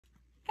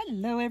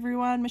Hello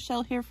everyone,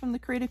 Michelle here from the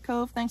Creative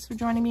Cove. Thanks for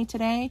joining me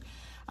today.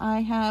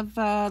 I have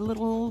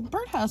little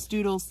birdhouse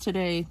doodles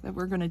today that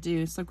we're going to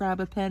do. So grab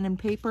a pen and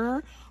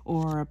paper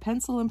or a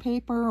pencil and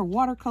paper or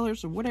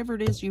watercolors or whatever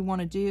it is you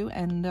want to do,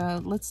 and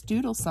let's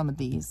doodle some of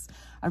these.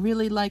 I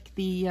really like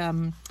the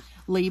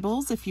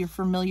labels. If you're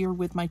familiar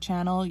with my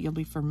channel, you'll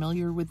be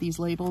familiar with these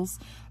labels.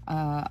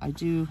 I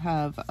do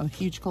have a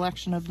huge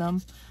collection of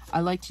them.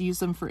 I like to use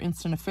them for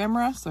instant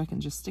ephemera, so I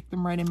can just stick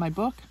them right in my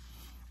book.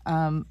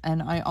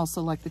 And I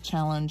also like the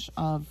challenge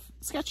of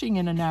sketching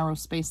in a narrow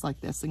space like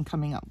this and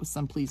coming up with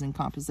some pleasing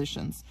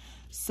compositions.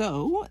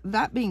 So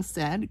that being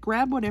said,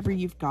 grab whatever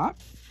you've got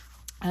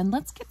and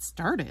let's get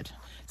started.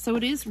 So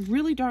it is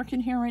really dark in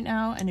here right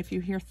now, and if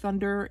you hear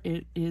thunder,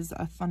 it is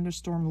a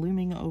thunderstorm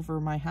looming over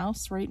my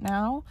house right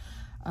now.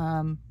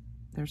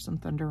 There's some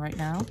thunder right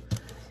now,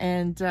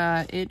 and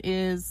it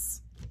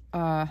is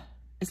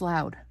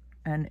loud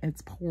and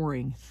it's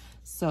pouring,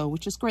 so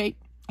which is great.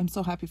 I'm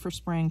so happy for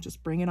spring.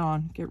 Just bring it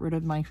on. Get rid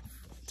of my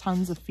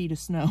tons of feet of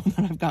snow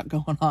that I've got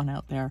going on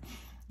out there.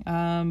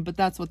 But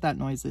that's what that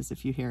noise is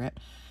if you hear it.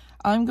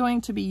 I'm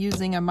going to be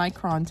using a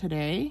micron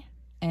today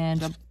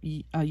and a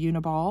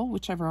uniball,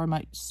 whichever I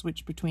might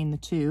switch between the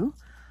two.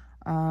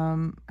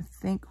 I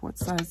think, what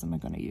size am I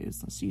going to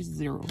use? Let's use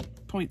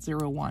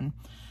 0.01.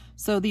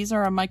 So these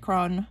are a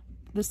micron.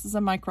 This is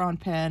a micron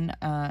pen.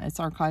 It's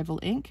archival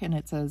ink, and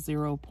it's a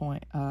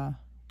 0.01,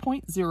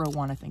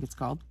 I think it's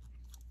called.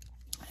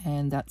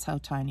 And that's how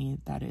tiny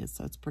that is,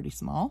 so it's pretty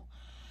small.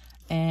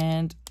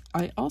 And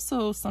I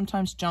also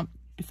sometimes jump,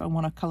 if I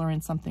want to color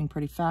in something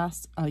pretty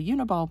fast, a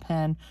uniball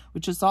pen,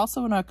 which is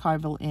also an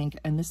archival ink,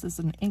 and this is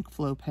an ink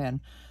flow pen,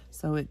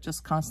 so it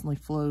just constantly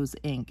flows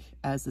ink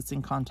as it's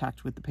in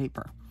contact with the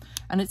paper.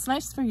 And it's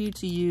nice for you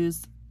to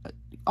use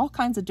all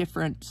kinds of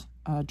different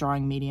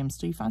drawing mediums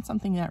till you find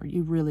something that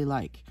you really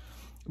like.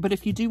 But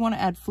if you do want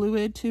to add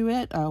fluid to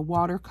it,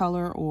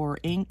 watercolor or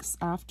inks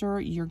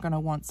after, you're going to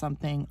want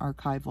something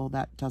archival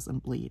that doesn't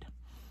bleed.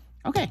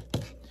 Okay,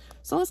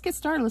 so let's get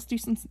started. Let's do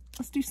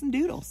some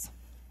doodles.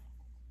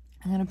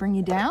 I'm going to bring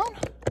you down,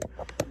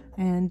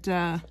 and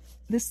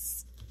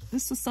this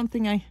was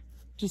something I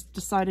just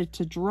decided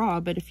to draw.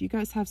 But if you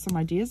guys have some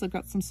ideas, I've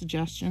got some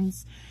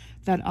suggestions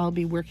that I'll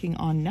be working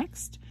on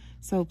next.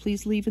 So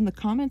please leave in the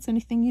comments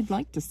anything you'd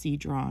like to see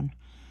drawn.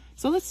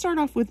 So let's start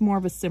off with more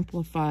of a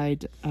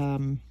simplified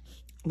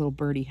little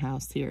birdie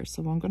house here.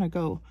 So I'm going to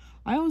go,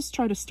 I always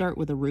try to start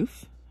with a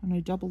roof, and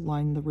I double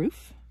line the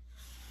roof.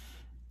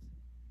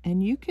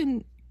 And you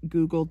can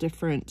Google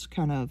different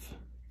kind of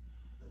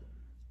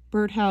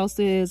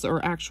birdhouses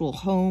or actual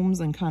homes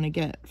and kind of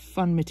get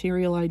fun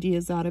material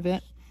ideas out of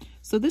it.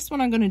 So this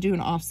one I'm going to do an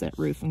offset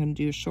roof. I'm going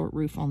to do a short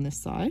roof on this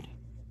side.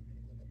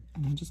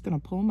 And I'm just going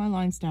to pull my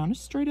lines down as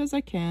straight as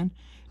I can.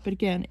 But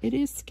again, it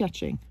is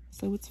sketching,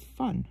 so it's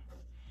fun.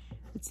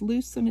 It's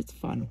loose and it's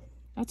fun.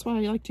 That's why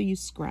I like to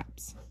use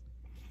scraps.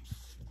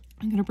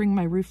 I'm going to bring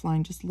my roof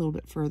line just a little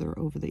bit further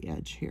over the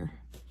edge here,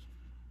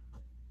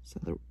 so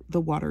the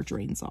water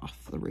drains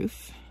off the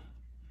roof.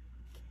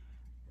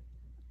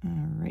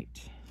 All right.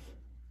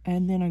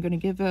 And then I'm going to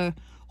give a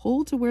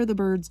hole to where the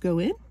birds go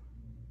in.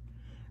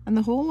 And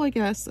the hole, I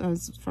guess,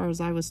 as far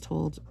as I was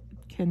told,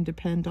 can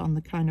depend on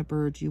the kind of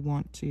bird you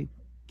want to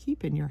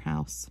keep in your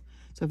house.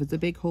 So if it's a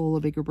big hole,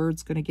 a bigger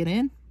bird's going to get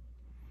in.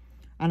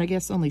 And I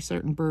guess only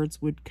certain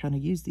birds would kind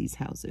of use these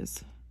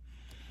houses.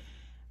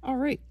 All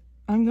right,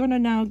 I'm going to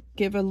now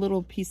give a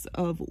little piece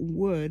of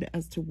wood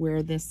as to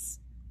where this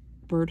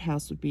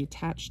birdhouse would be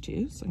attached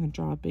to. So I'm going to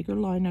draw a bigger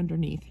line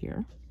underneath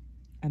here,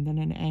 and then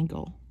an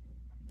angle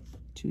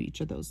to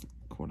each of those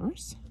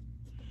corners.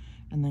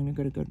 And then I'm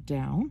going to go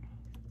down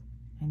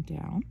and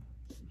down.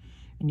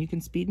 And you can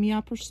speed me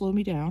up or slow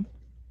me down.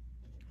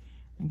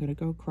 I'm going to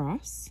go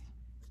across,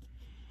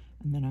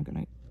 and then I'm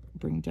going to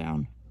bring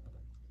down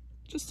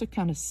just a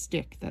kind of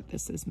stick that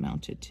this is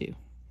mounted to.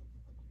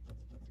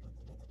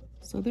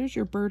 So there's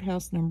your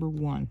birdhouse number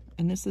one,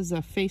 and this is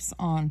a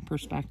face-on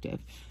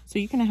perspective. So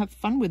you can have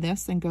fun with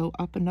this and go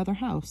up another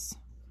house.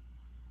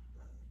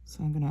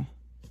 So I'm gonna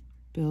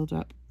build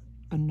up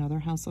another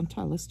house on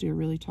top. Let's do a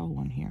really tall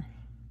one here.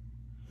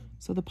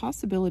 So the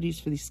possibilities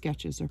for these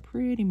sketches are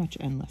pretty much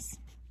endless,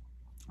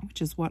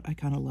 which is what I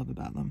kind of love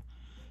about them.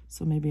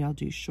 So maybe I'll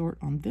do short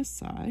on this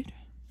side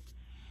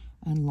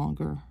and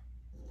longer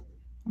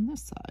on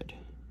this side,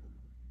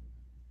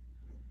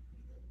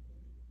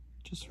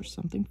 just for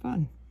something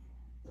fun.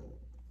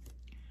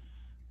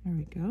 There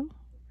we go.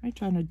 I'm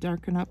trying to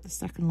darken up the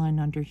second line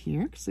under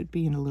here because it'd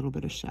be in a little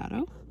bit of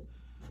shadow.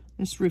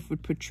 This roof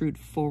would protrude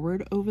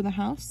forward over the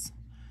house.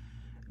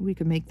 We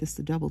could make this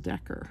a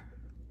double-decker.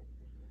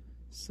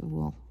 So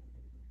we'll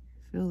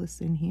fill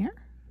this in here.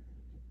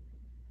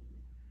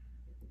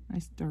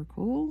 Nice dark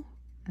hole,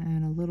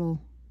 and a little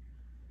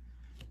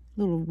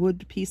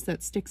wood piece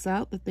that sticks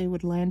out that they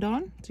would land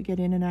on to get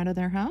in and out of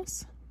their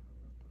house,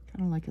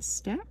 kind of like a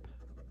step.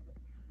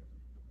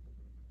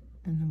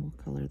 And then we'll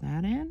color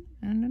that in,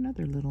 and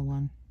another little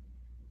one.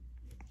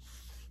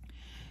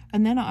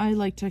 And then I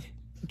like to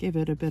give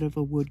it a bit of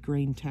a wood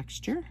grain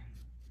texture.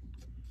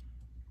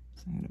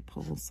 I'm going to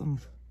pull some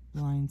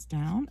lines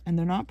down, and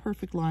they're not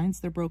perfect lines,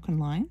 they're broken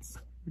lines.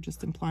 We're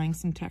just implying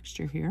some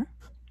texture here,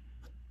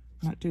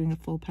 not doing a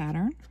full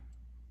pattern.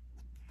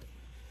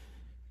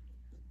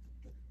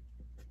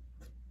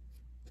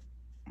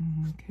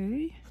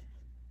 Okay,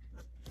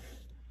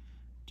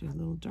 do a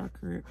little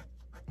darker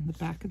on the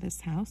back of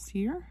this house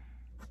here.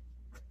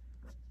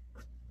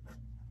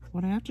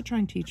 What I have to try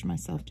and teach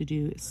myself to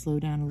do is slow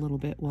down a little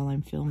bit while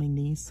I'm filming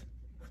these.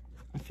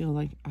 I feel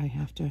like I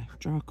have to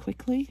draw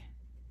quickly,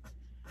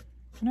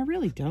 and I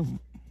really don't.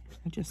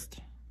 I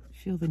just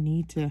feel the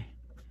need to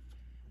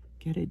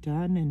get it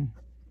done and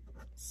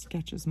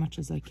sketch as much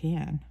as I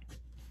can,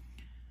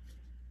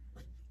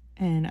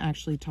 and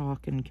actually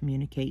talk and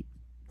communicate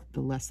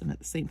the lesson at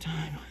the same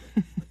time.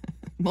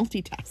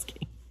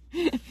 Multitasking.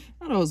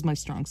 Not always my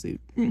strong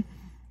suit.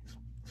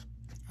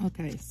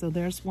 Okay, so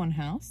there's one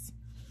house,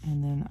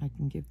 and then I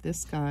can give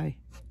this guy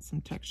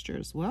some texture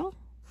as well.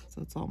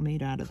 So it's all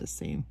made out of the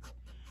same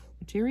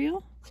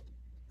material.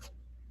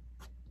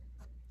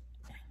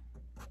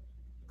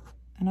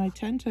 And I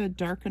tend to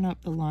darken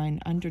up the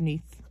line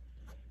underneath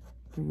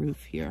the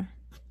roof here.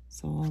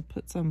 So I'll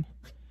put some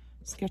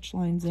sketch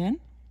lines in,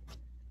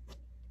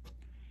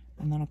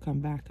 and then I'll come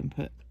back and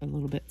put a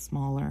little bit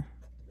smaller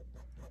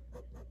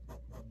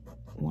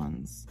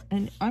ones.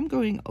 And I'm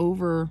going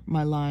over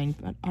my line,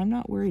 but I'm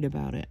not worried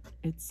about it.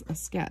 It's a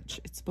sketch.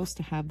 It's supposed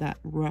to have that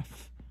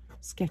rough,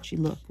 sketchy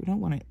look. We don't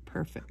want it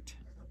perfect.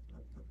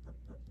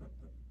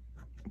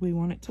 We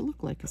want it to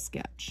look like a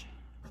sketch.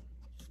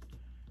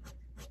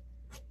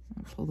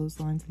 I'll pull those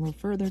lines a little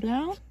further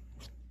down.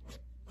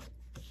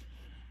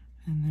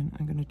 And then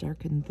I'm going to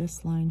darken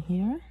this line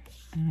here,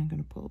 and I'm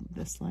going to pull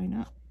this line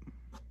up.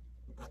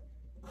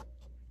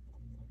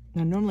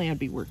 Now, normally I'd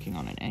be working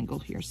on an angle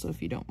here, so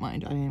if you don't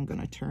mind, I am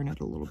going to turn it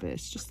a little bit.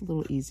 It's just a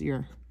little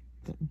easier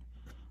than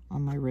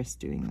on my wrist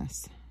doing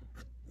this.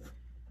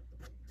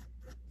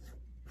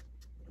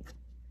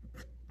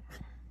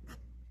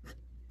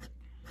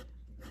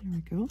 There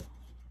we go.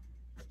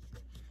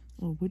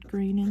 A little wood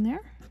grain in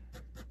there.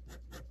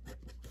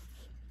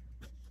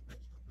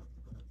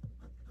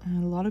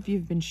 And a lot of you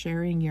have been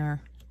sharing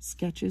your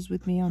sketches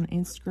with me on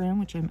Instagram,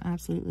 which I'm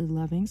absolutely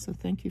loving, so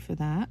thank you for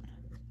that.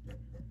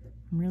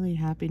 I'm really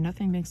happy.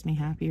 Nothing makes me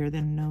happier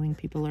than knowing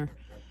people are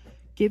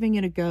giving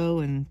it a go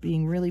and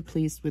being really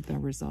pleased with their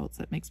results.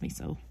 That makes me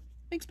so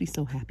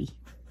happy.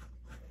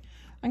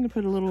 I'm going to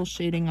put a little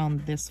shading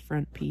on this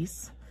front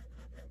piece,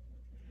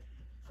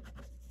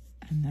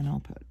 and then I'll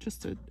put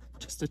just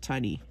a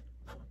tiny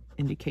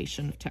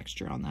indication of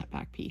texture on that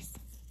back piece.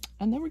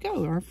 And there we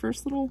go. Our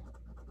first little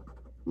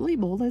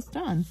label is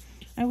done.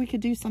 And we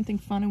could do something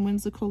fun and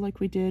whimsical like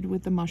we did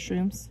with the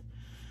mushrooms,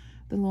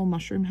 the little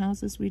mushroom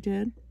houses we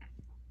did.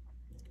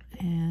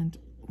 And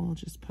we'll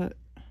just put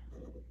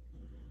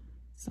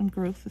some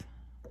growth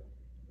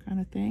kind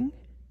of thing,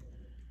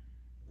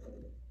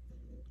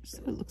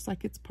 so it looks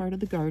like it's part of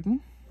the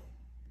garden,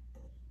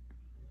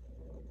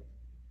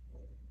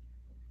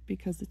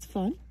 because it's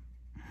fun.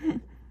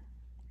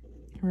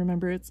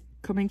 Remember, it's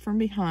coming from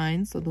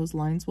behind, so those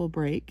lines will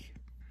break.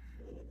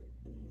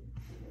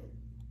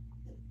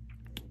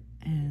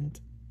 And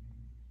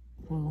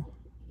will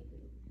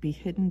be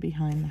hidden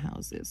behind the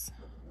houses.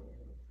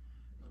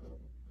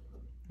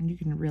 And you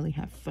can really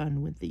have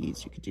fun with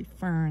these. You could do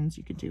ferns,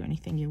 you could do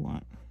anything you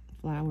want.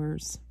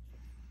 Flowers.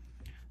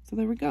 So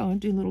there we go.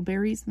 Do little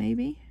berries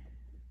maybe.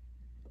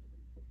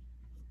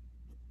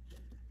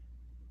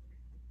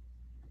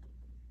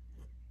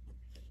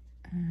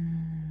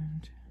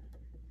 And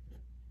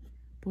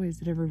boy,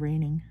 is it ever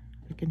raining.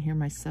 I can hear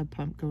my sub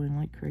pump going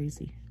like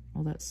crazy.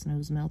 All that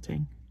snow's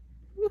melting.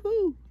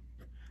 Woohoo!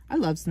 I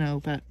love snow,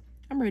 but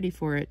I'm ready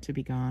for it to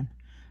be gone.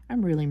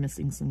 I'm really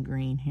missing some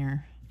green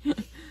here.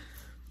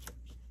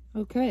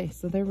 Okay,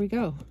 so there we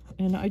go.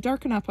 And I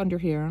darken up under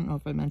here. I don't know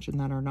if I mentioned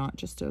that or not,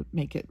 just to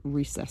make it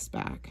recess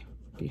back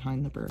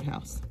behind the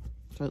birdhouse,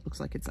 so it looks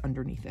like it's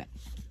underneath it.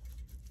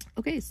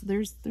 Okay, so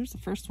there's the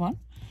first one.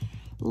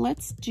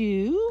 Let's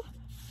do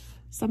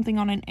something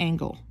on an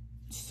angle.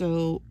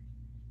 So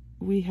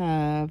we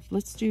have,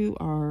 let's do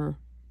our,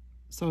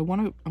 so I'm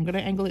going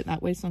to angle it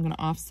that way, so I'm going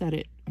to offset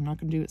it. I'm not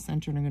going to do it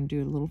centered, I'm going to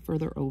do it a little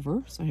further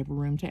over, so I have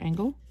room to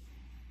angle.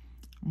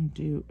 I'm going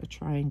to do a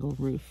triangle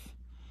roof.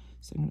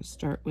 So I'm going to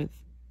start with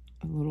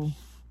a little,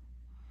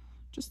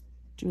 just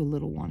do a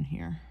little one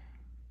here.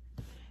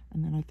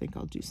 And then I think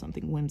I'll do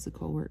something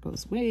whimsical where it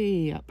goes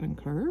way up and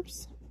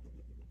curves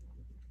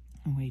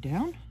and way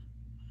down.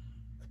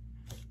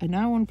 And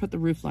now I want to put the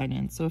roof line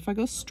in. So if I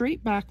go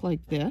straight back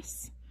like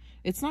this,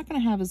 it's not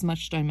going to have as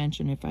much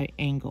dimension if I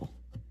angle.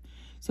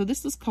 So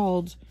this is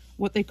called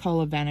what they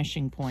call a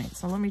vanishing point.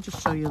 So let me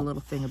just show you a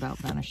little thing about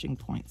vanishing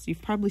points.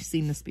 You've probably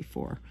seen this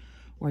before,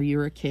 where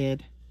you're a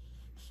kid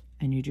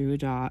and you drew a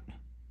dot,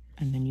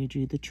 and then you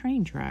drew the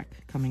train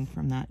track coming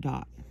from that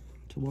dot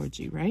towards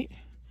you, right?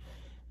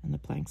 And the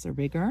planks are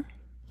bigger,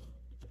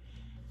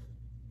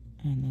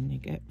 and then they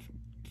get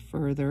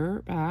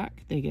further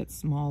back, they get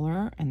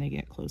smaller, and they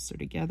get closer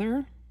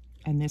together,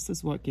 and this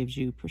is what gives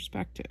you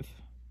perspective.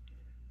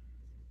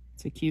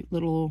 It's a cute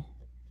little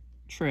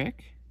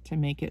trick to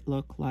make it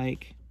look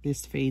like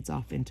this fades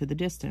off into the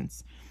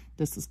distance.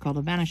 This is called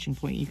a vanishing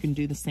point. You can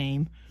do the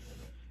same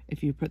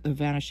if you put the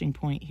vanishing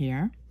point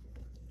here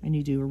and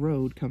you do a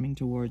road coming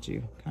towards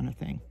you kind of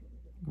thing,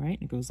 right?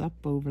 It goes up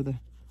over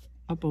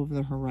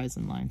the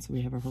horizon line. So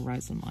we have a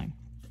horizon line.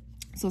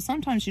 So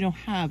sometimes you don't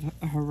have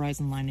a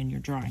horizon line in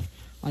your drawing.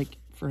 Like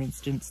for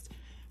instance,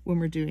 when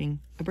we're doing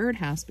a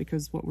birdhouse,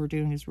 because what we're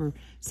doing is we're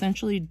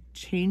essentially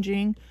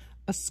changing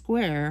a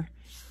square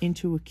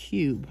into a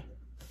cube.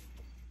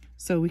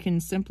 So we can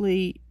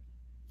simply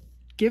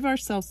give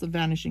ourselves the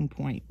vanishing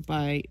point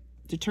by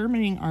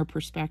determining our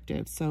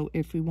perspective. So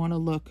if we want to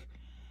look,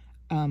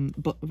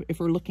 if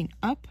we're looking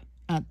up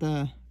at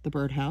the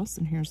birdhouse,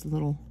 and here's the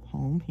little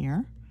home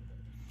here,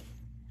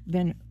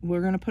 then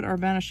we're going to put our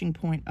vanishing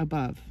point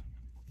above,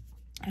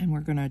 and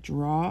we're going to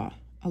draw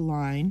a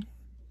line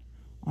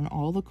on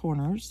all the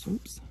corners,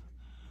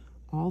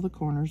 all the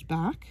corners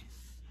back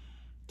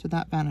to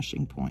that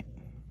vanishing point.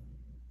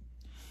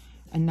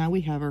 And now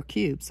we have our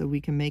cube, so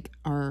we can make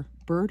our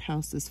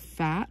birdhouse as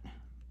fat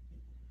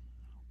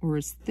or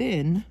as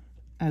thin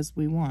as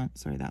we want.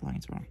 Sorry, that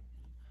line's wrong.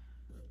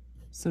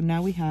 So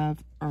now we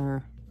have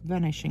our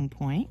vanishing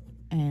point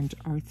and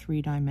our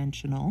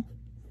three-dimensional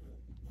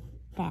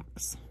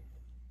box.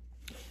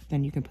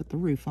 Then you can put the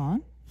roof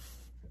on,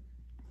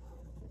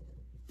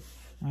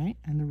 right?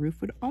 And the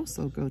roof would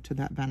also go to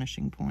that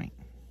vanishing point.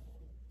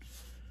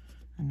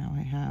 And now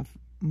I have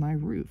my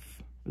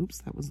roof. Oops,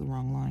 that was the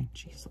wrong line.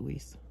 Jeez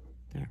Louise.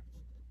 There.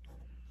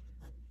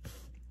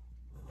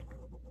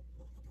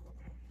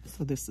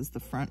 So this is the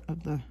front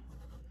of the,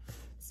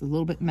 it's a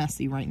little bit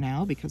messy right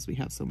now because we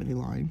have so many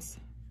lines.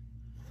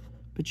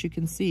 But you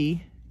can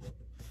see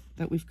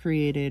that we've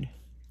created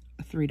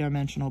a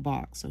three-dimensional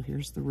box. So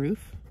here's the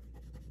roof,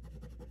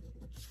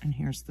 and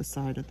here's the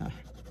side of the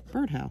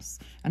birdhouse.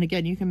 And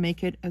again, you can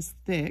make it as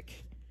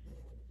thick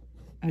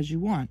as you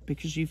want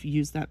because you've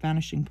used that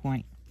vanishing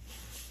point.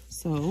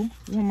 So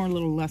one more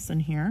little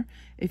lesson here.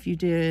 If you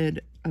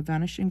did a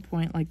vanishing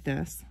point like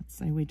this, let's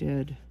say we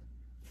did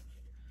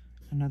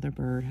another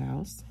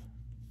birdhouse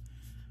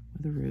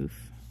with a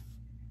roof,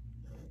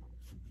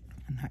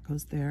 and that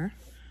goes there,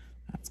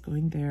 that's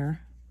going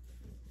there,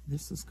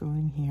 this is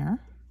going here.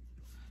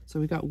 So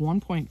we got 1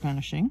 point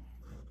vanishing.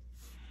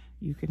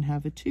 You can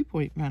have a 2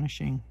 point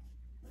vanishing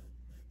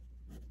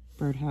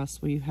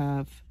birdhouse where you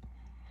have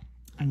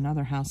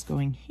another house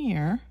going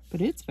here,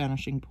 but its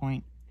vanishing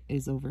point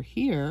is over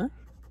here.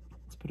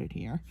 Let's put it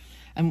here.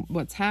 And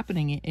what's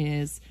happening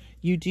is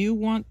you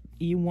want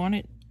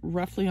it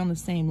roughly on the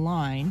same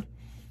line,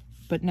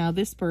 but now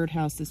this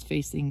birdhouse is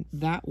facing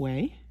that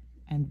way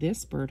and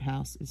this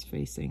birdhouse is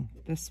facing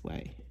this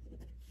way.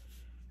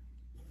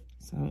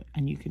 So,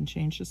 and you can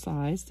change the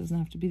size, doesn't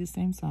have to be the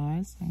same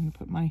size. I'm going to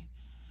put my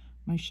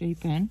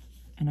shape in,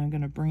 and I'm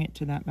going to bring it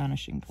to that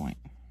vanishing point.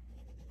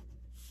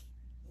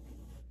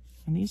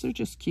 And these are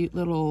just cute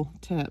little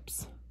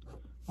tips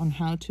on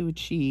how to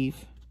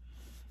achieve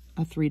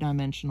a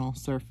three-dimensional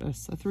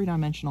surface, a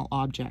three-dimensional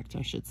object,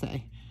 I should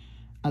say,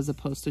 as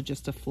opposed to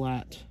just a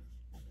flat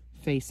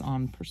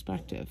face-on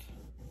perspective.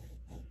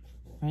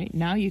 Right?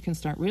 Now you can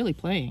start really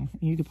playing.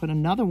 You can put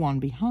another one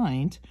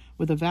behind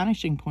with the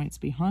vanishing points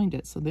behind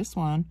it. So this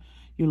one,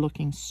 you're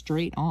looking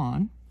straight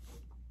on.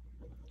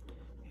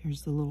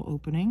 Here's the little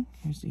opening.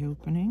 Here's the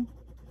opening.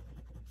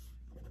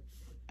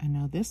 And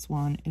now this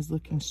one is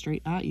looking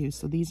straight at you.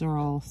 So these are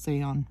all,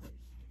 say, on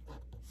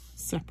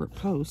separate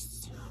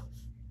posts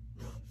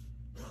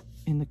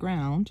in the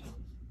ground,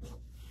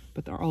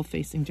 but they're all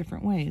facing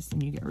different ways.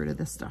 And you get rid of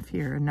this stuff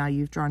here. And now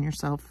you've drawn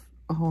yourself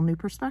a whole new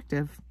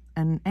perspective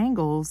and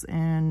angles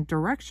and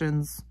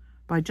directions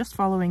by just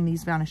following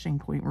these vanishing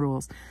point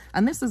rules.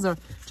 And this is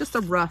just a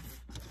rough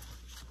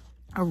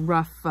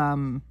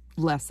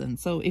lesson.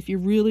 So if you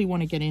really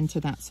want to get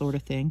into that sort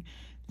of thing,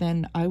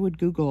 then I would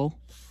Google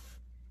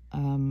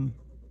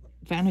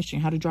vanishing,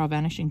 how to draw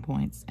vanishing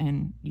points,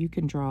 and you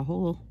can draw a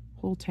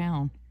whole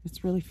town.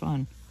 It's really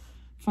fun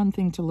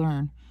thing to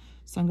learn.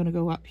 So I'm going to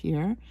go up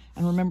here,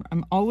 and remember,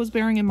 I'm always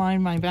bearing in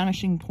mind my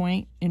vanishing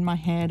point in my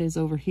head is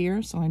over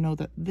here, so I know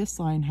that this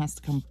line has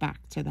to come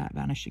back to that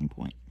vanishing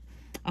point.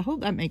 I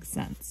hope that makes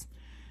sense.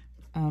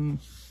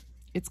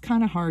 It's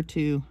kind of hard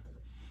to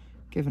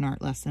give an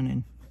art lesson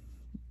in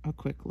a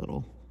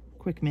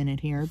quick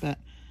minute here, but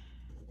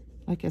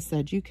like I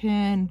said, you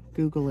can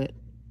Google it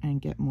and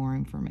get more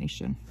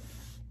information.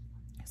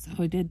 So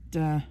I did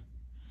the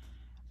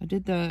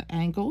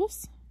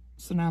angles.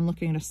 So now I'm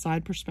looking at a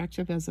side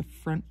perspective as a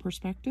front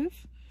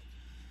perspective.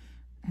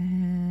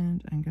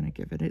 And I'm going to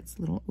give it its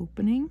little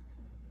opening.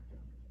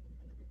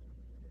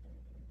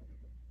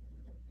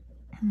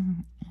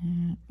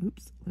 And,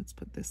 oops, let's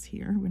put this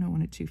here. We don't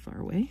want it too far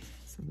away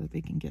so that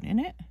they can get in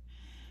it.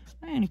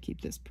 I'm going to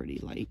keep this pretty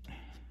light.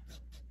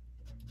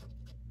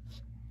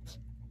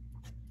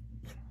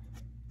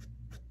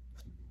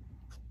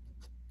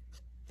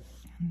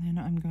 And then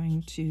I'm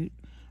going to,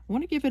 I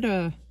want to give it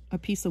a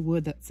piece of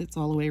wood that sits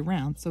all the way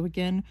around. So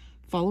again,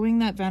 following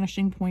that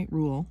vanishing point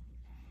rule,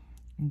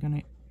 I'm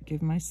going to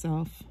give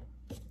myself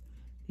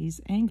these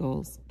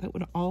angles that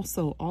would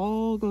also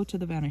all go to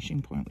the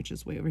vanishing point, which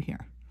is way over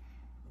here.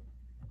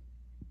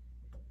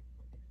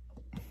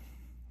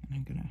 And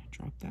I'm gonna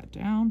drop that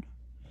down.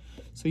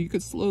 So you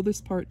could slow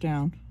this part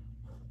down,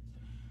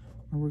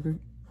 or we're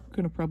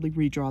gonna probably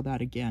redraw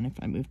that again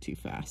if I move too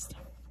fast.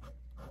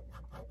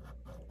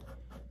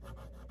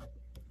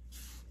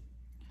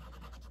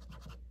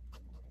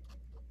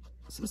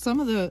 So some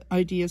of the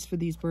ideas for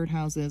these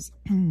birdhouses,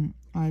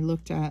 I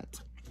looked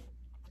at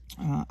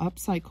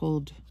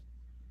upcycled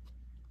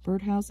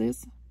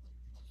birdhouses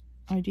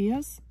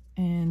ideas,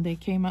 and they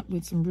came up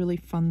with some really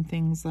fun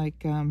things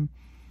like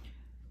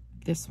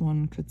this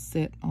one could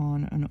sit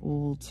on an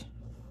old,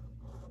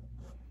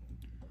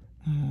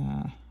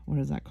 what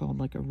is that called?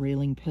 Like a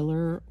railing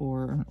pillar,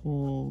 or an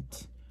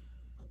old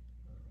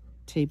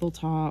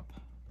tabletop,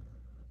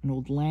 an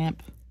old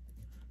lamp,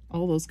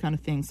 all those kind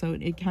of things. So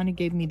it kind of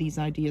gave me these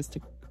ideas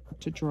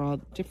to draw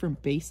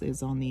different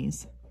bases on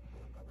these.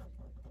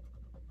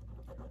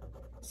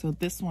 So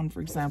this one,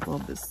 for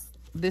example,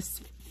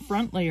 this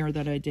front layer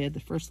that I did, the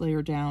first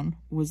layer down,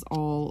 was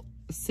all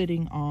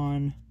sitting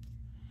on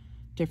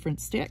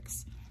different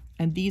sticks,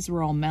 and these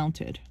were all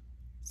mounted.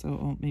 So,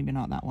 oh, maybe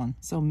not that one.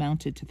 So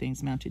mounted to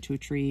things, mounted to a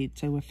tree,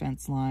 to a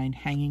fence line,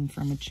 hanging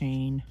from a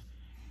chain,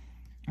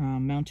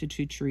 mounted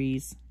to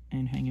trees,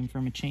 and hanging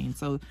from a chain.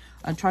 So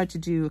I tried to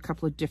do a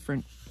couple of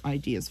different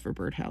ideas for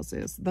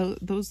birdhouses.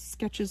 Those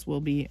sketches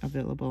will be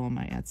available on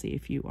my Etsy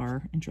if you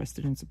are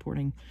interested in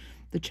supporting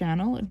the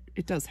channel.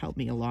 It does help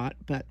me a lot,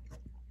 but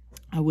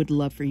I would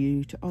love for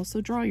you to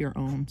also draw your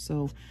own.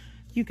 So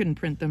you can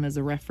print them as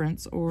a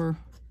reference, or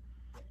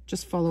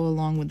just follow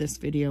along with this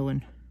video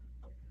and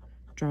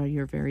draw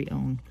your very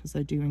own, because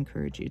I do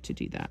encourage you to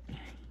do that.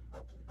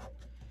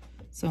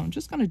 So I'm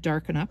just going to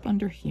darken up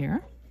under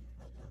here,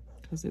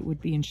 because it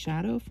would be in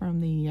shadow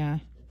from the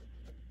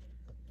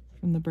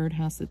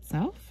birdhouse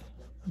itself.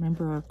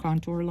 Remember our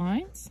contour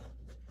lines.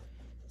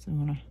 So I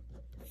want to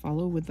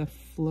follow with the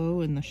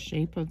flow and the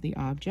shape of the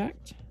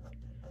object.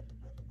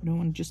 You don't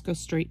want to just go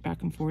straight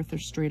back and forth or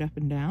straight up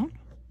and down.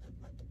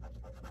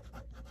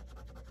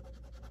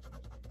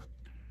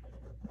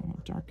 I'll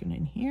darken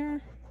in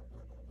here.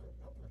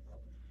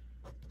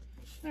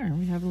 There,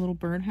 we have a little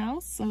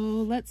birdhouse. So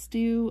let's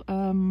do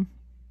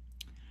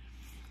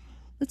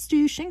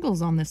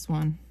shingles on this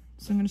one.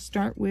 So I'm going to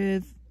start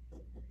with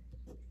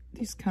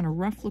these kind of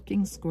rough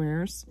looking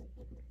squares,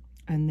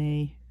 and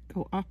they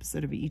go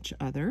opposite of each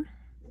other.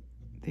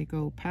 They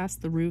go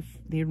past the roof,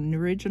 the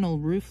original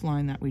roof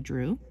line that we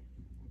drew.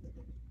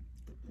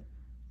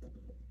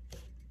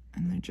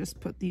 And then just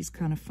put these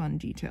kind of fun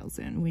details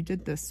in. We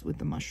did this with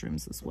the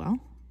mushrooms as well.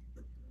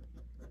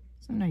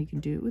 So now you can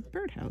do it with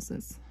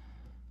birdhouses.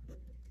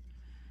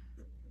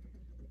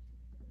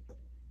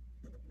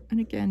 And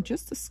again,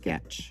 just a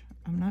sketch.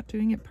 I'm not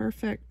doing it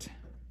perfect.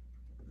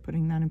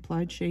 Putting that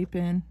implied shape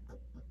in.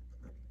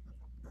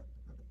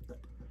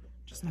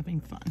 Just having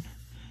fun.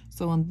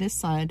 So on this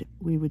side,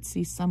 we would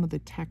see some of the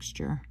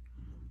texture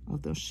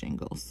of those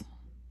shingles.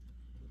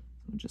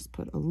 We'll just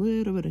put a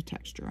little bit of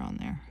texture on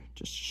there.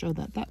 Just show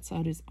that that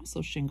side is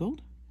also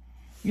shingled.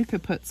 You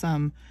could put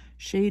some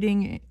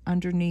shading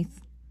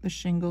underneath the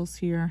shingles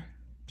here,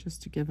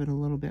 just to give it a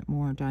little bit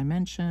more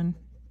dimension.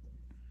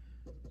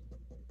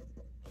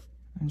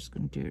 I'm just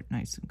going to do it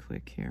nice and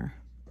quick here.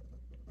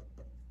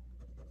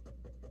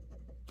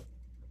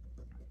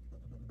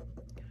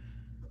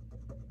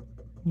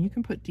 You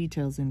can put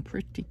details in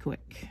pretty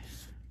quick.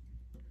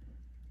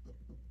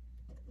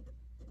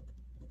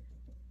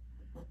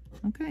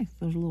 Okay,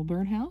 there's a little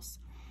birdhouse.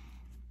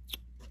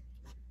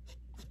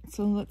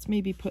 So let's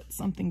maybe put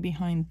something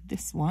behind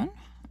this one,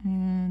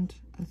 and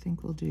I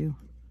think we'll do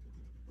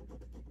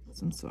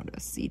some sort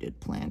of seeded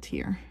plant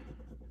here.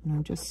 And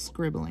I'm just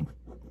scribbling.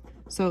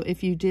 So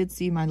if you did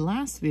see my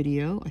last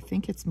video, I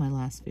think it's my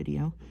last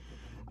video,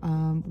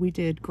 we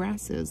did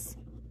grasses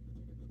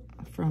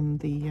from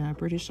the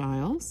British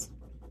Isles.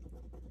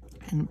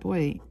 And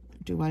boy,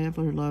 do I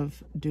ever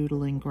love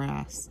doodling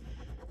grass.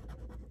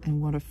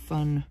 And what a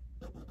fun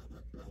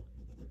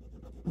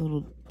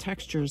little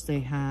textures they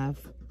have,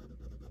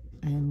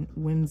 and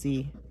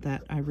whimsy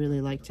that I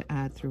really like to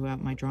add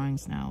throughout my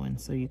drawings now.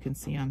 And so you can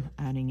see I'm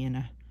adding in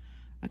a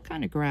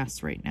kind of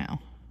grass right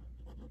now.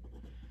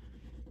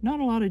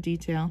 Not a lot of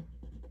detail,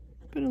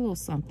 but a little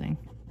something.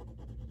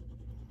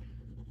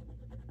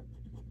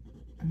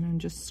 And then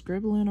just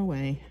scribbling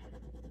away,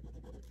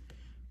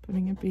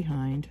 putting it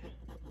behind.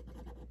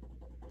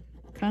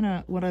 Kind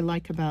of what I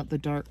like about the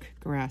dark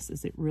grass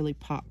is it really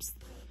pops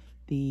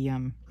the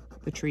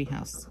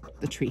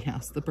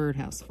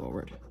birdhouse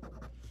forward.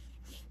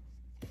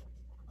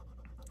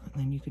 And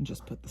then you can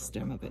just put the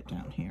stem of it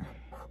down here.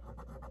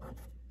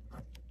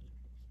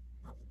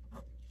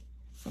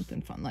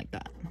 Something fun like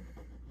that.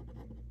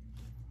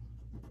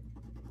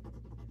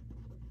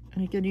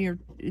 And again, you're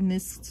in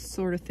this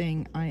sort of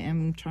thing, I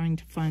am trying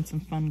to find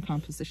some fun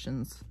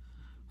compositions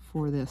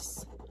for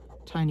this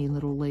tiny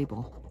little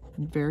label.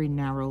 Very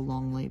narrow,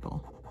 long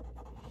label.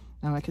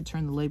 Now I could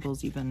turn the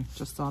labels, even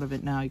just thought of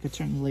it now, you could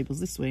turn the labels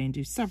this way and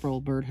do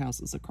several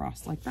birdhouses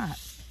across like that.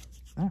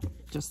 Oh,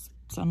 just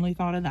suddenly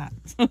thought of that.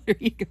 So there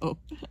you go.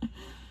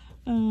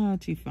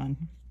 Too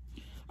fun.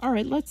 All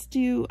right, let's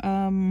do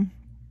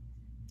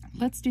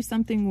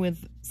something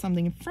with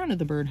something in front of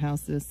the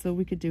birdhouses. So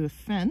we could do a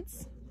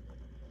fence.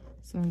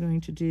 So I'm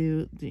going to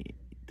do the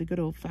good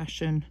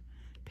old-fashioned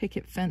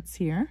picket fence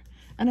here.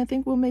 And I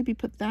think we'll maybe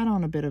put that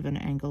on a bit of an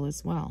angle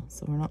as well.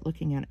 So we're not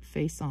looking at it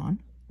face on.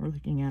 We're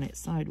looking at it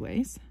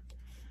sideways.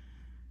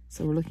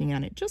 So we're looking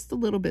at it just a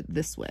little bit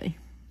this way.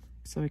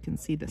 So I can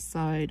see the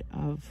side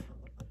of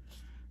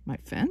my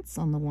fence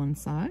on the one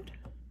side.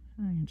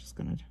 I'm just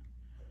going to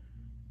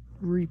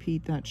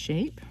repeat that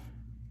shape.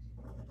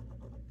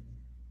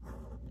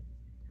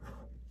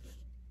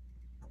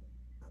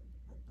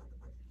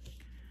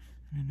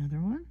 And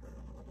another one.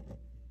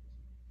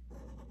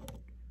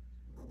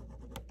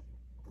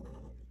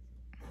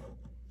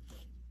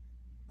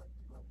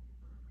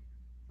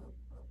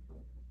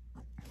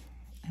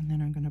 And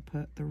then I'm going to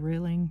put the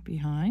railing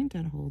behind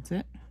that holds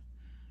it.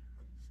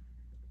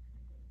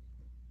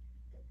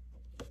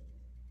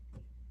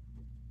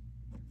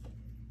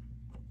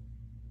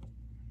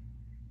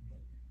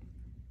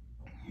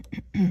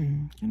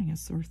 Getting a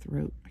sore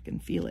throat. I can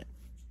feel it.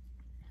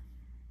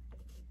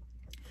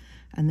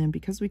 And then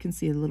because we can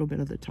see a little bit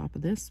of the top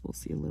of this, we'll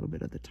see a little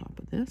bit of the top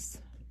of this.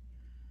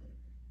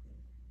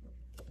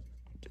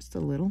 Just a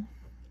little.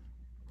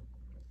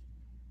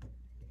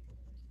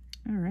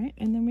 All right,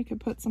 and then we could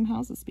put some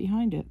houses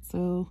behind it.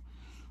 So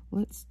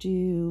let's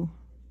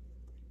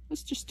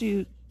just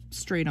do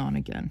straight on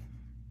again.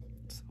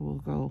 So we'll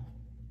go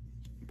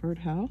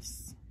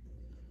birdhouse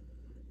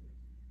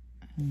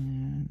and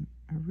then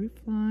a roof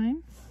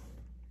line.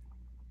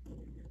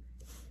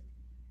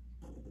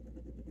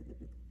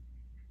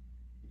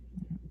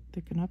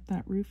 Thicken up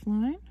that roof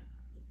line.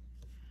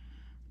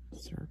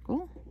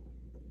 Circle.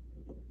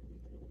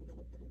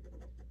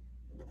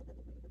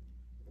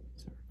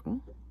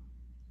 Circle.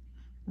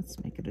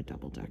 Let's make it a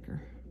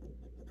double-decker.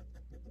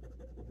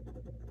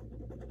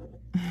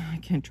 I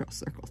can't draw a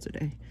circle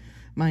today.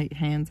 My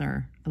hands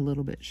are a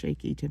little bit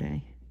shaky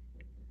today.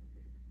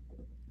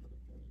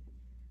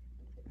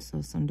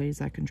 So some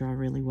days I can draw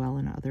really well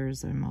and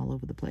others I'm all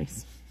over the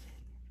place.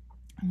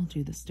 And we'll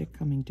do the stick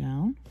coming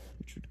down,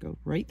 which would go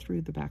right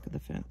through the back of the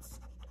fence.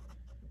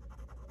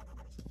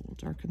 So we'll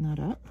darken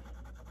that up.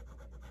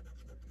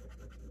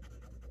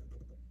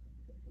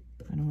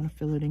 I don't want to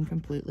fill it in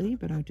completely,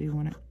 but I do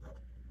want it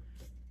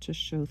to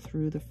show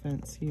through the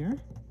fence here.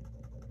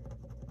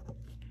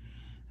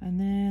 And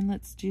then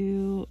let's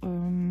do,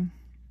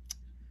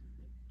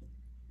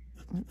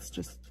 let's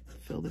just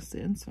fill this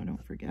in so I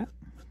don't forget.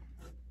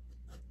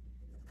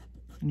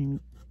 And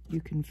you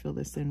can fill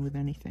this in with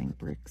anything,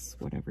 bricks,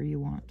 whatever you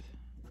want.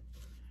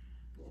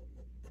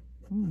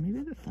 Oh,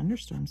 maybe the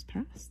thunderstorm's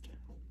passed.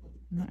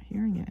 I'm not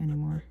hearing it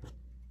anymore.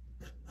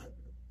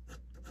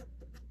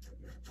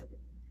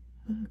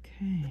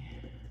 Okay.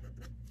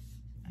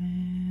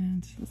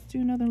 And let's do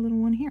another little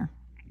one here.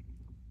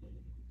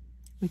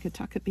 We could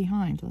tuck it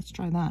behind. Let's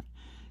try that.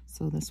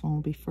 So this one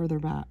will be further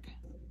back.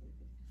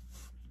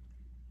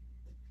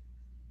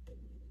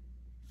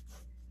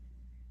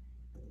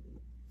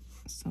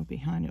 So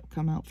behind, it will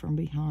come out from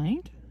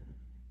behind.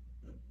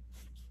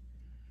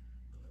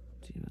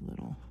 Do a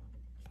little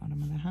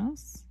bottom of the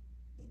house.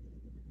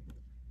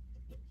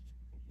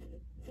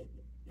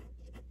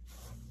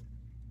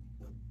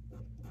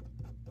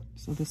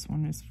 So this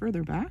one is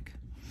further back.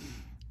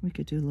 We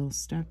could do a little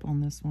step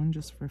on this one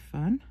just for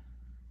fun.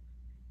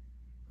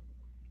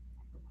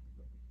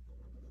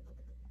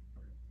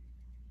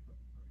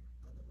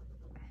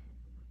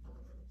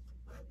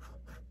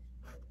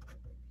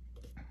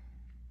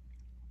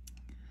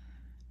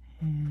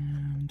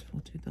 And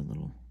we'll do the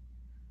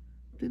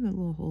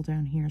little hole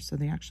down here so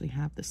they actually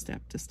have the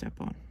step to step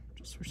on,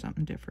 just for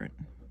something different.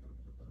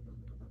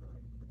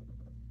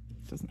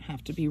 Doesn't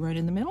have to be right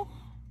in the middle.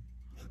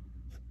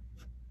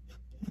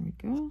 There we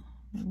go.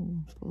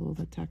 We'll pull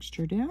the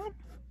texture down.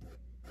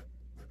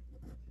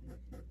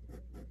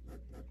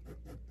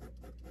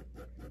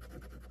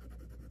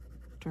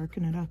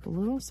 Darken it up a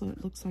little so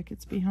it looks like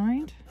it's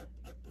behind.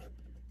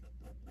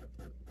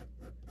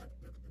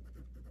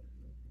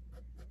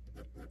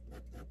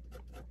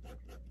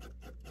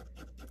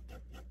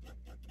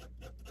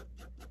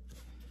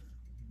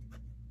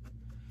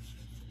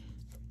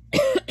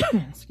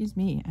 Excuse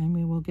me, and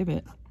we will give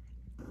it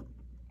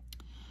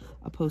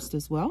a post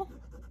as well.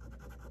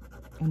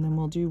 And then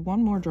we'll do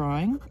one more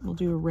drawing. We'll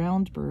do a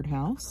round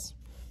birdhouse.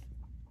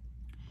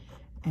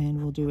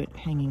 And we'll do it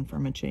hanging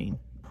from a chain.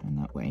 And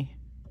that way,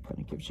 kind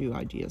of gives you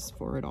ideas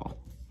for it all.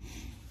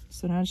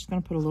 So now I'm just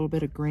going to put a little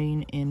bit of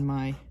grain in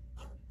my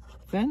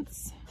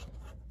fence.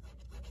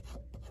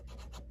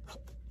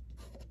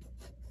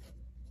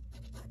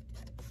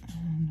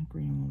 And the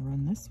green will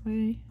run this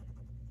way.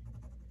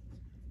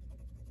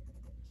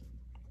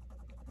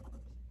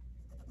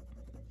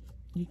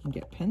 You can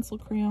get pencil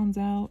crayons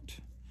out.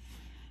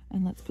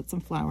 And let's put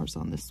some flowers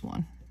on this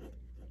one.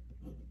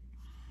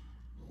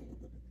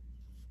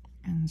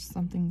 And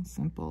something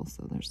simple.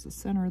 So there's the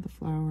center of the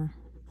flower.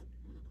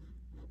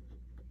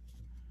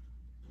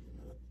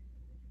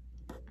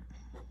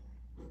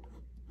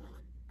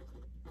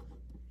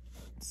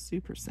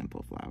 Super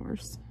simple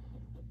flowers.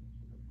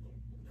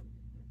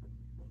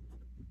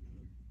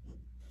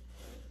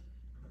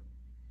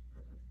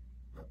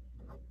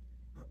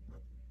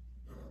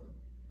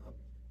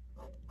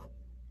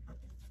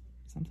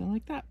 Something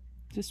like that.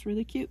 Just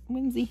really cute,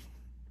 whimsy.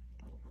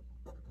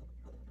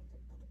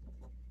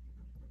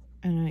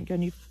 And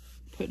again, you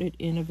put it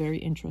in a very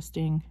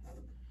interesting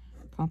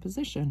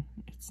composition.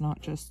 It's not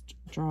just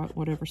draw it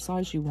whatever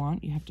size you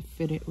want. You have to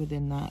fit it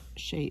within that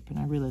shape, and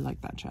I really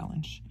like that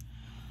challenge.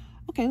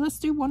 Okay, let's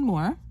do one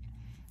more.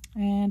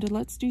 And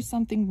let's do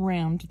something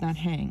round that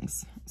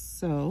hangs.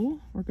 So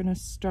we're going to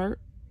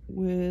start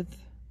with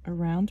a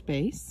round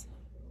base.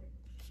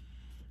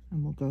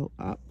 And we'll go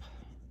up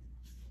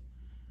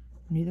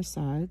on either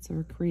side. So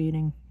we're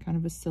creating kind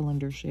of a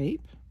cylinder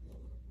shape.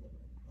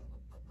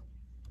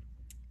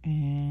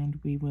 And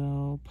we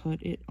will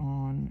put it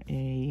on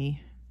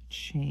a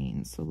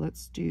chain. So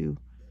let's do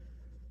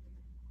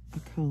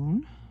a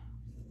cone.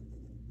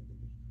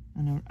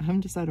 And I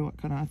haven't decided what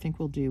kind of, I think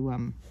we'll do,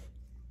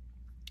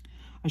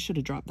 I should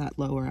have dropped that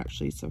lower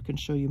actually so I can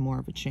show you more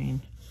of a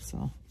chain.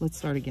 So let's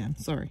start again.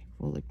 Sorry,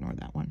 we'll ignore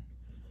that one.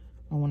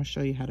 I want to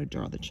show you how to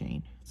draw the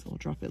chain. So we'll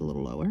drop it a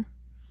little lower.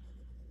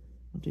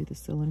 We'll do the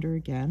cylinder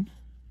again.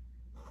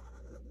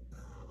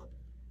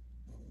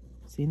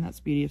 See, and that's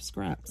the beauty of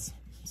scraps.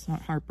 It's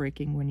not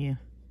heartbreaking when you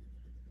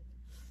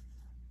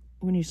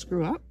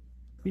screw up.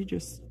 You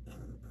just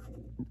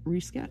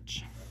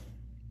re-sketch.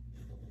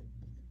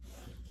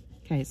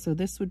 Okay, so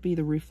this would be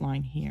the roof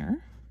line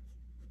here,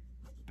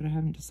 but I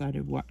haven't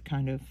decided what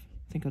kind of.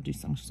 I think I'll do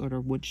some sort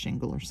of wood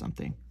shingle or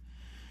something.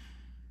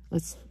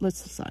 Let's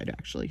decide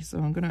actually. So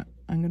I'm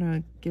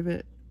gonna give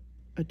it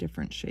a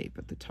different shape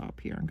at the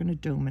top here. I'm gonna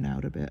dome it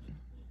out a bit,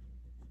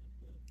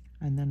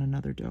 and then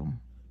another dome.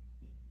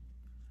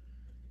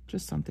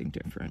 Just something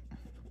different.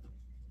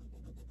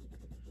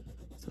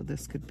 So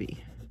this could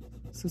be.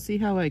 So see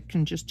how I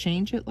can just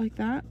change it like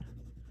that?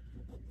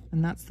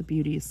 And that's the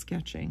beauty of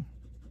sketching.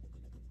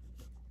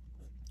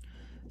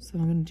 So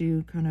I'm going to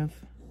do kind of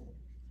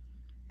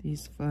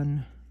these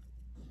fun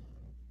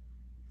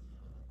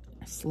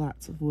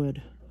slats of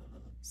wood.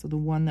 So the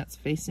one that's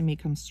facing me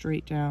comes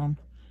straight down,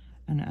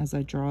 and as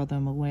I draw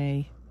them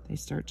away, they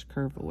start to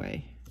curve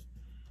away.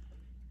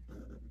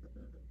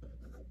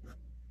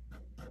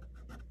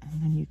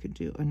 And then you could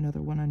do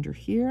another one under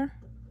here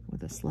where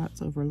the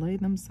slats overlay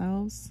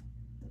themselves.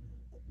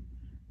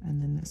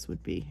 And then this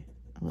would be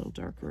a little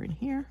darker in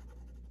here.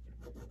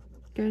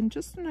 Again,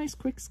 just a nice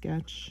quick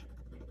sketch.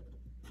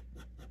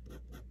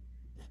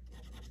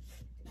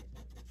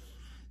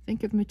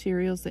 Think of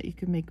materials that you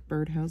can make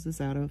birdhouses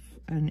out of.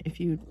 And if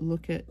you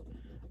look at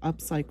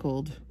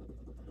upcycled,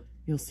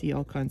 you'll see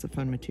all kinds of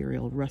fun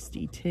material,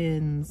 rusty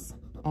tins,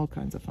 all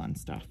kinds of fun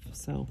stuff.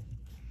 So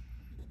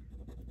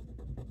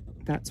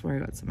that's where I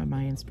got some of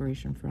my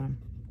inspiration from.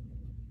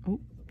 Oh,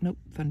 nope,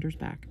 thunder's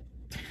back.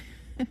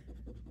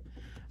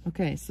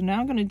 Okay, so now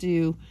I'm going to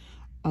do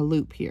a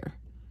loop here.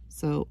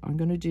 So I'm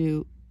going to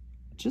do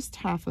just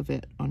half of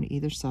it on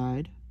either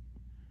side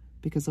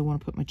because I want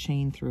to put my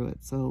chain through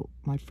it. So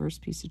my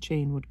first piece of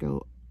chain would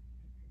go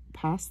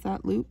past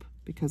that loop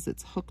because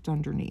it's hooked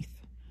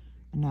underneath.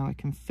 And now I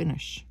can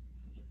finish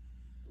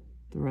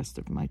the rest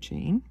of my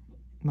chain,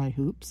 my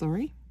hoop,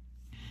 sorry.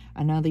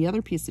 And now the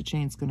other piece of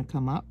chain is going to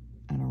come up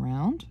and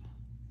around,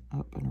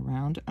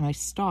 and I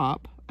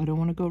stop. I don't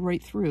want to go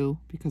right through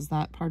because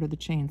that part of the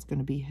chain is going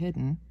to be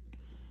hidden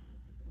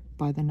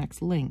by the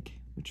next link,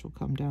 which will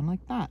come down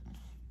like that.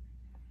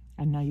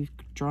 And now you've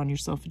drawn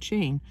yourself a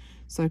chain.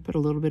 So I put a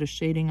little bit of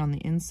shading on the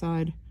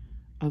inside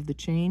of the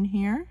chain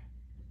here.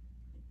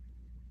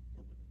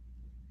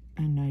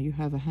 And now you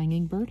have a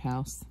hanging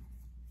birdhouse.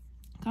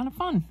 Kind of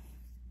fun.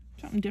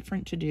 Something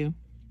different to do.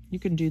 You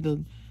can do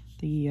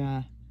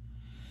the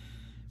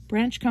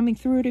branch coming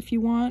through it if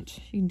you want.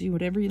 You can do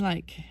whatever you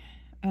like.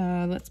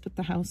 Let's put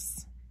the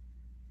house,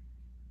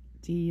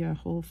 the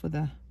hole for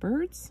the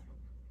birds.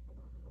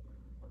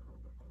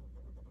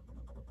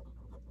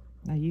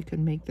 Now you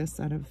can make this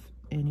out of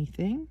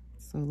anything.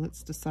 So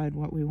let's decide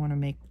what we want to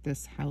make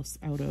this house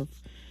out of.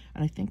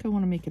 And I think I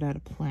want to make it out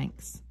of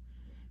planks.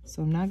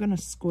 So I'm now going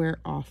to square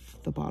off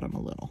the bottom a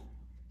little.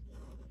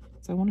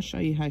 So I want to show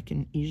you how you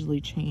can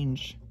easily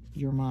change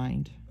your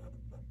mind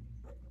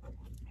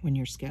when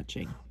you're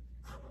sketching.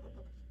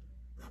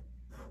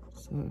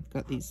 So I've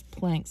got these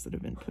planks that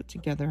have been put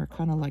together,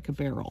 kind of like a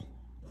barrel.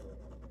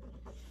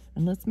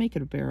 And let's make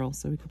it a barrel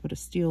so we can put a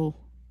steel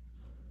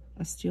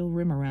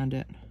rim around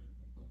it.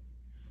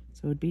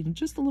 So it would be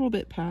just a little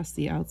bit past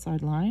the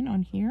outside line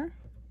on here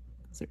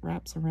because it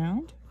wraps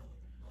around.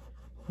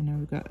 And now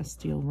we've got a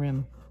steel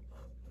rim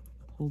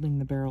holding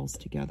the barrels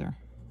together.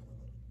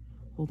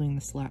 Holding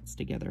the slats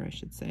together, I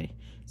should say.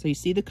 So you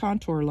see the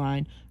contour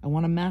line. I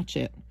want to match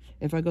it.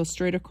 If I go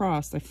straight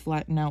across, I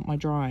flatten out my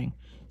drawing.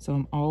 So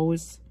I'm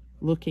always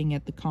looking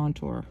at the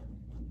contour.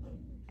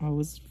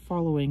 Always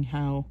following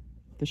how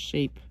the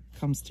shape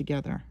comes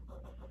together.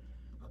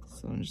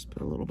 So I'll just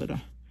put a little bit of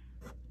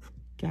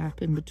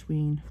gap in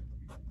between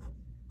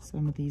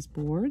some of these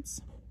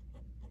boards.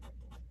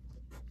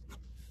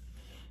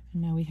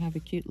 And now we have a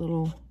cute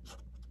little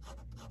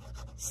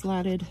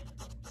slatted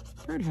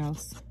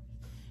birdhouse.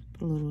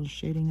 Put a little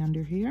shading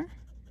under here.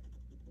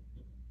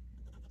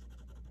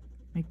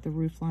 Make the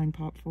roof line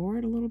pop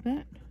forward a little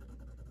bit.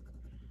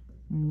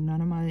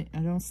 I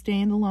don't stay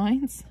in the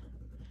lines.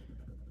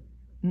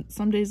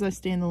 Some days I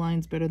stay in the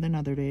lines better than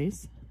other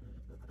days.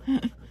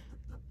 And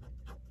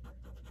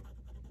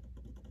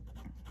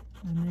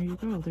there you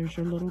go. There's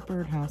your little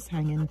birdhouse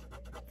hanging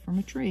from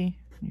a tree.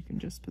 You can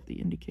just put the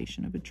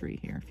indication of a tree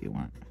here if you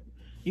want.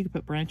 You can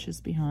put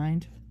branches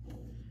behind.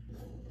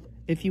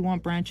 If you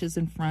want branches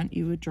in front,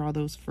 you would draw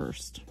those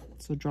first.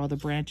 So draw the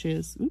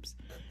branches, oops,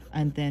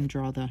 and then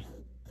draw the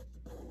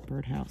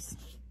birdhouse.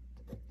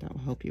 That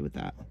will help you with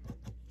that.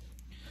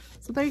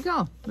 So there you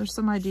go. There's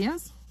some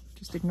ideas.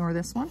 Just ignore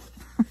this one.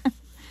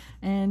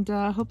 And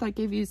hope that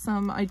gave you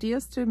some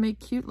ideas to make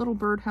cute little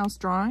birdhouse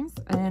drawings.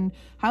 And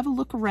have a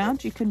look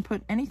around. You can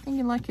put anything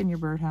you like in your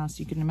birdhouse.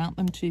 You can mount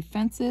them to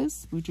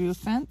fences. We drew a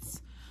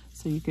fence,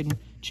 so you can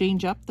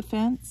change up the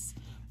fence.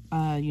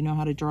 You know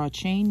how to draw a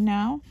chain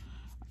now.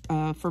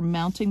 For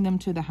mounting them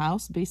to the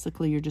house,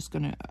 basically you're just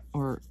going to,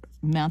 or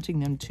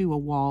mounting them to a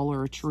wall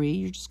or a tree,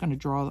 you're just going to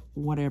draw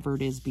whatever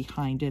it is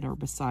behind it or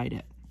beside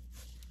it,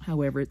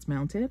 however it's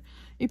mounted.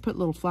 You put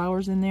little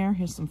flowers in there.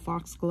 Here's some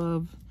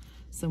foxglove,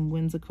 some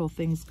whimsical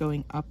things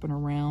going up and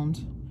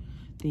around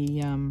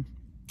the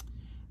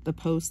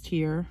post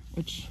here,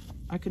 which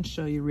I can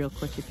show you real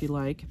quick if you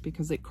like,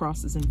 because it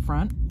crosses in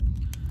front.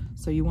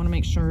 So you want to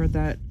make sure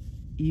that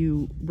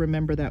you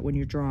remember that when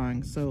you're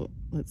drawing. So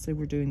let's say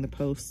we're doing the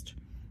post.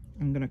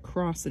 I'm going to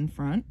cross in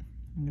front.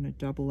 I'm going to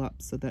double up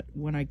so that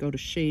when I go to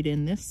shade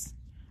in this,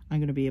 I'm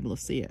going to be able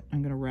to see it.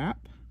 I'm going to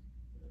wrap,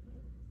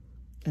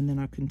 and then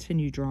I'll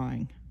continue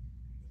drawing.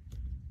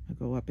 I'll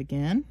go up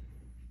again.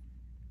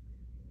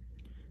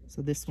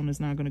 So this one is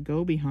now going to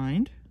go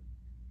behind.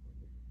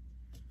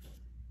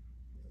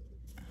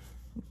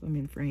 I'm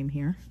in frame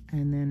here.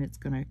 And then it's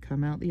going to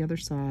come out the other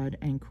side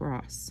and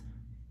cross.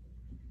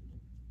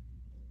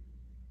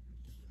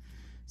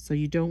 So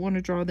you don't want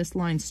to draw this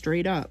line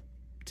straight up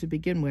to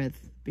begin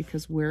with,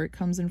 because where it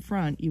comes in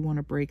front, you want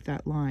to break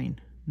that line.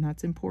 And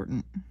that's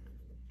important,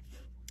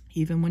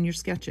 even when you're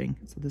sketching.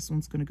 So this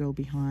one's going to go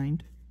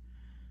behind.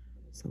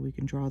 So we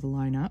can draw the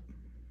line up.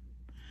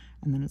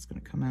 And then it's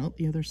going to come out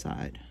the other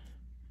side.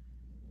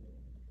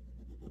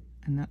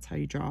 And that's how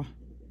you draw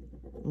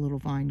a little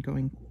vine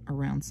going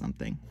around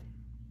something.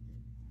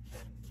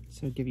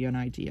 So it'll give you an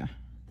idea.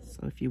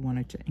 So if you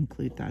wanted to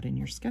include that in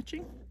your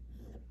sketching.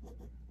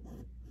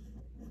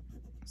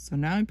 So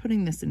now I'm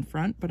putting this in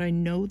front, but I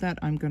know that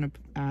I'm going to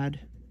add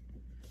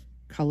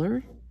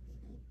color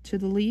to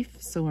the leaf,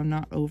 so I'm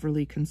not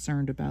overly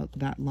concerned about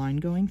that line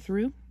going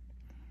through.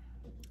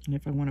 And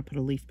if I want to put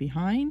a leaf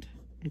behind,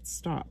 it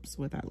stops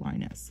where that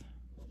line is.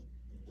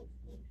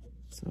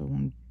 So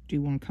when I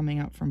do one coming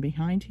out from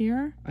behind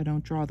here, I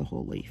don't draw the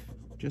whole leaf,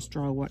 just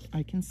draw what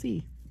I can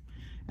see,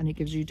 and it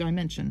gives you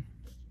dimension.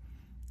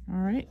 All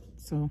right,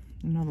 so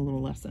another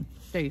little lesson.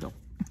 There you go.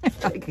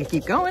 I can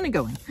keep going and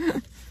going.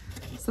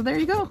 So there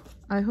you go.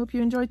 I hope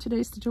you enjoyed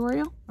today's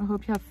tutorial. I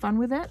hope you have fun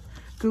with it.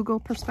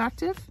 Google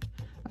perspective,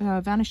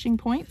 vanishing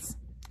points.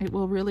 It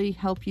will really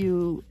help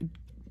you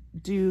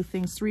do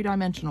things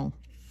three-dimensional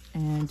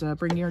and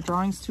bring your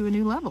drawings to a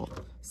new level.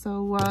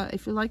 So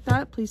if you like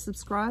that, please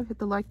subscribe, hit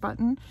the like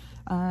button,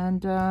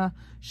 and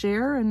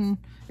share. And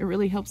it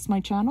really helps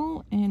my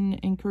channel and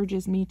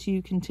encourages me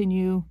to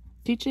continue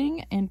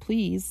teaching. And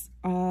please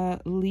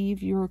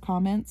leave your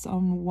comments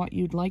on what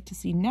you'd like to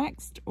see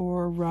next,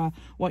 or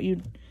what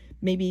you'd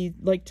maybe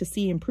like to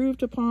see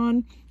improved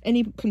upon.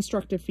 Any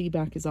constructive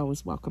feedback is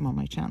always welcome on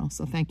my channel.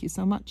 So thank you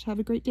so much. Have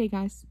a great day,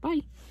 guys.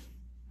 Bye.